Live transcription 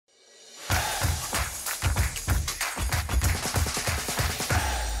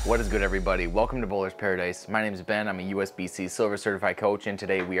What is good, everybody? Welcome to Bowler's Paradise. My name is Ben. I'm a USBC Silver Certified Coach, and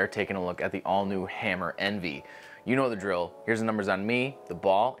today we are taking a look at the all-new Hammer Envy. You know the drill. Here's the numbers on me, the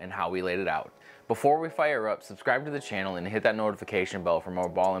ball, and how we laid it out. Before we fire up, subscribe to the channel and hit that notification bell for more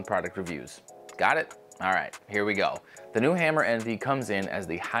ball and product reviews. Got it? Alright, here we go. The new Hammer Envy comes in as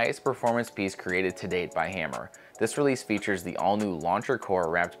the highest performance piece created to date by Hammer. This release features the all-new launcher core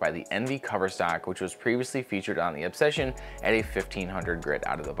wrapped by the Envy Coverstock, which was previously featured on the Obsession at a 1500 grit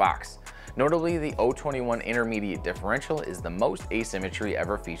out of the box. Notably, the 021 intermediate differential is the most asymmetry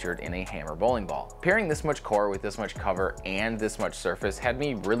ever featured in a Hammer bowling ball. Pairing this much core with this much cover and this much surface had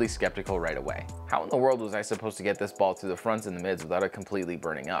me really skeptical right away. How in the world was I supposed to get this ball through the fronts and the mids without it completely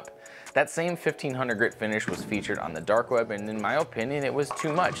burning up? That same 1500 grit finish was featured on the dark web, and in my opinion it was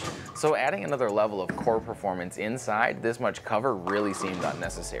too much. So adding another level of core performance inside this much cover really seemed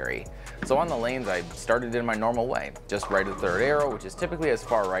unnecessary. So on the lanes I started in my normal way, just right at third arrow, which is typically as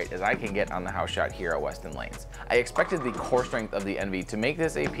far right as I can get on the house shot here at Weston Lanes. I expected the core strength of the Envy to make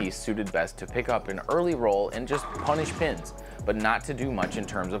this a piece suited best to pick up an early roll and just punish pins, but not to do much in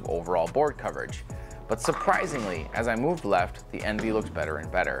terms of overall board coverage. But surprisingly, as I moved left, the Envy looked better and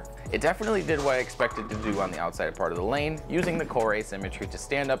better. It definitely did what I expected to do on the outside part of the lane, using the core asymmetry to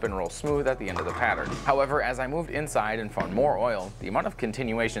stand up and roll smooth at the end of the pattern. However, as I moved inside and found more oil, the amount of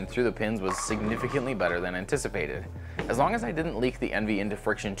continuation through the pins was significantly better than anticipated. As long as I didn't leak the Envy into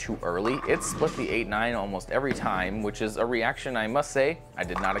friction too early, it split the 8-9 almost every time, which is a reaction I must say I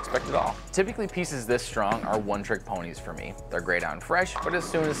did not expect at all. Typically, pieces this strong are one-trick ponies for me. They're great on fresh, but as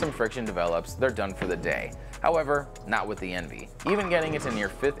soon as some friction develops, they're done for the day. However, not with the Envy. Even getting it to near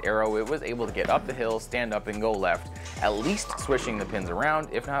 5th arrow, it was able to get up the hill, stand up, and go left, at least swishing the pins around,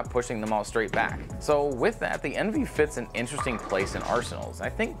 if not pushing them all straight back. So with that, the Envy fits an interesting place in arsenals. I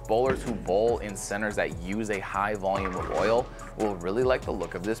think bowlers who bowl in centers that use a high volume of oil will really like the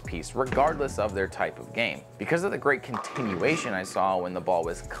look of this piece, regardless of their type of game. Because of the great continuation I saw when the ball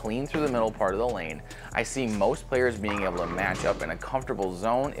was clean through the middle part of the lane, I see most players being able to match up in a comfortable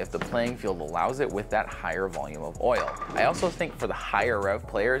zone if the playing field allows it with that higher volume of oil. I also think for the higher rev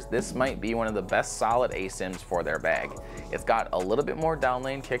players, this might be one of the best solid asyms for their bag. It's got a little bit more down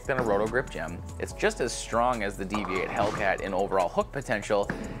lane kick than a Roto Grip Gem. It's just as strong as the Deviate Hellcat in overall hook potential,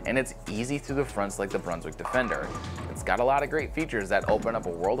 and it's easy through the fronts like the Brunswick Defender. It's got a lot of great features that open up a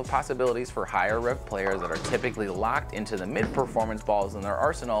world of possibilities for higher rev players that are typically locked into the mid-performance balls in their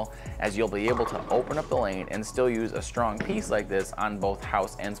arsenal, as you'll be able to open up the lane and still use a strong piece like this on both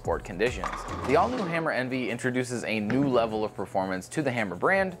house and sport conditions. The all-new Hammer Envy introduces a new level of performance to the Hammer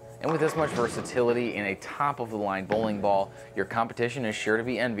brand, and with this much versatility in a top-of-the-line bowling ball, your competition is sure to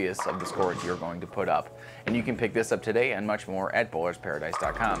be envious of the scores you're going to put up. And you can pick this up today and much more at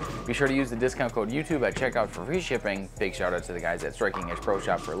bowlersparadise.com. Be sure to use the discount code YouTube at checkout for free shipping. Big shout out to the guys at Striking Edge Pro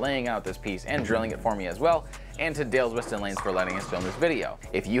Shop for laying out this piece and drilling it for me as well, and to Dale's Weston Lanes for letting us film this video.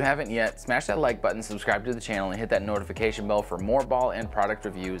 If you haven't yet, smash that like button, subscribe to the channel, and hit that notification bell for more ball and product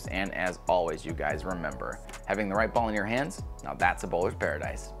reviews. And as always, you guys remember, having the right ball in your hands, now that's a bowler's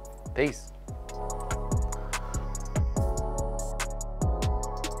paradise. Peace.